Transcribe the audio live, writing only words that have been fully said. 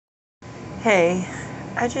Hey,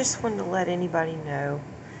 I just wanted to let anybody know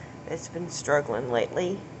that's been struggling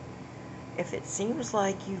lately. If it seems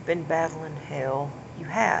like you've been battling hell, you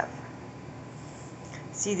have.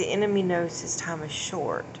 See, the enemy knows his time is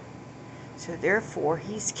short, so therefore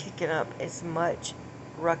he's kicking up as much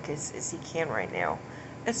ruckus as he can right now,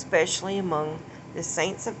 especially among the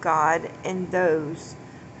saints of God and those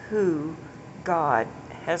who God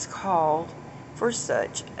has called for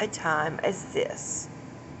such a time as this.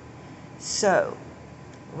 So,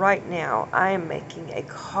 right now, I am making a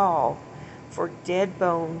call for dead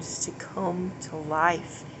bones to come to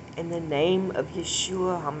life in the name of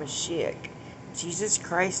Yeshua HaMashiach, Jesus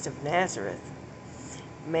Christ of Nazareth.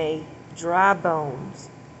 May dry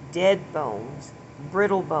bones, dead bones,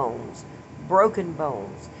 brittle bones, broken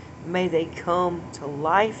bones, may they come to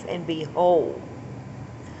life and be whole.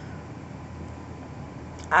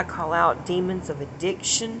 I call out demons of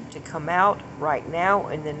addiction to come out right now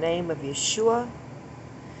in the name of Yeshua.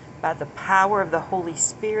 By the power of the Holy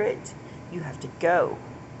Spirit, you have to go.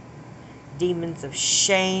 Demons of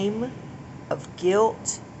shame, of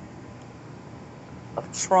guilt,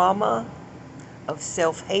 of trauma, of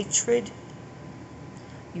self-hatred,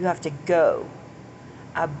 you have to go.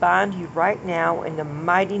 I bind you right now in the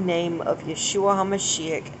mighty name of Yeshua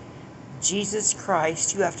HaMashiach, Jesus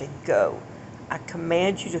Christ. You have to go. I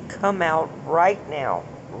command you to come out right now.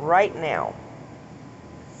 Right now.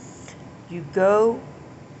 You go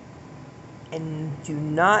and do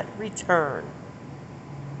not return.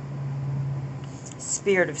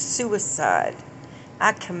 Spirit of suicide,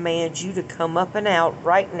 I command you to come up and out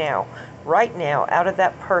right now, out of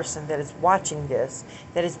that person that is watching this,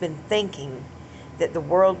 that has been thinking that the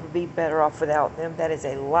world would be better off without them. That is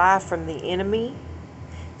a lie from the enemy.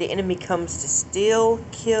 The enemy comes to steal,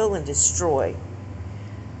 kill, and destroy.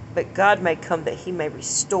 But God may come that he may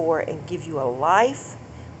restore and give you a life,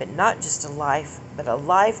 but not just a life, but a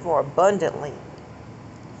life more abundantly.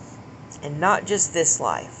 And not just this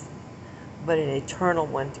life, but an eternal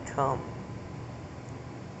one to come.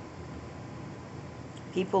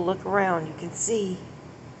 People, look around. You can see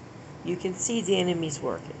the enemy's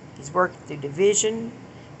working. He's working through division.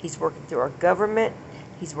 He's working through our government.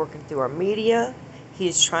 He's working through our media. He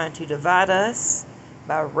is trying to divide us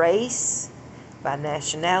by race, by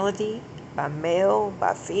nationality, by male,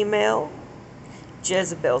 by female.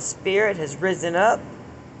 Jezebel's spirit has risen up.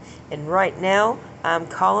 And right now, I'm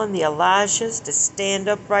calling the Elijahs to stand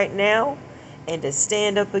up right now and to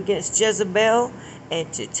stand up against Jezebel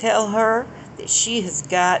and to tell her that she has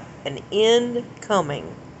got an end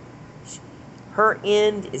coming. Her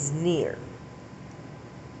end is near.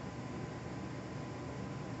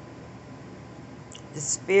 The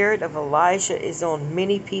spirit of Elijah is on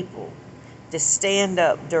many people to stand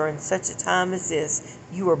up during such a time as this.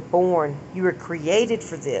 You were born, you were created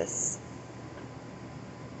for this.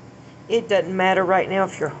 It doesn't matter right now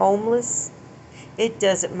if you're homeless. It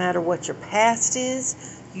doesn't matter what your past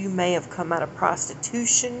is. You may have come out of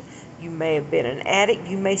prostitution. You may have been an addict.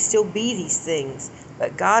 You may still be these things.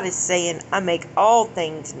 But God is saying, I make all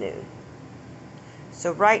things new.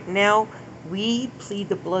 So right now, we plead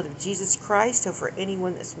the blood of Jesus Christ over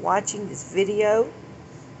anyone that's watching this video.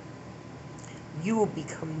 You will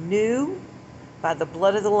become new by the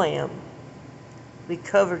blood of the Lamb. We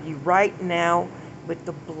cover you right now with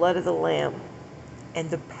the blood of the Lamb and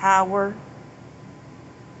the power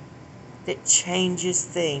that changes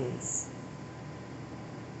things.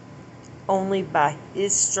 Only by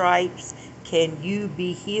his stripes can you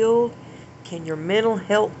be healed. Can your mental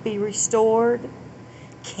health be restored?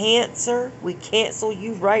 Cancer, we cancel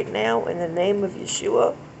you right now in the name of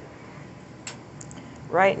Yeshua.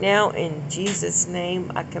 Right now, in Jesus'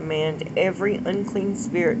 name, I command every unclean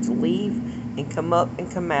spirit to leave and come up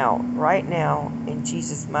and come out. Right now, in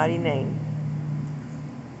Jesus' mighty name.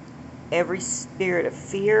 Every spirit of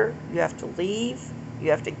fear, you have to leave.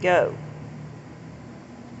 You have to go.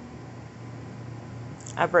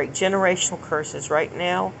 I break generational curses right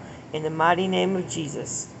now in the mighty name of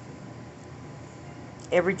Jesus.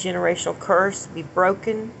 Every generational curse be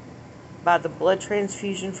broken by the blood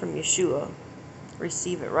transfusion from Yeshua.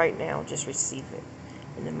 Receive it right now. Just receive it.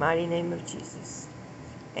 In the mighty name of Jesus.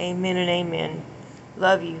 Amen and amen.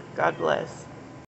 Love you. God bless.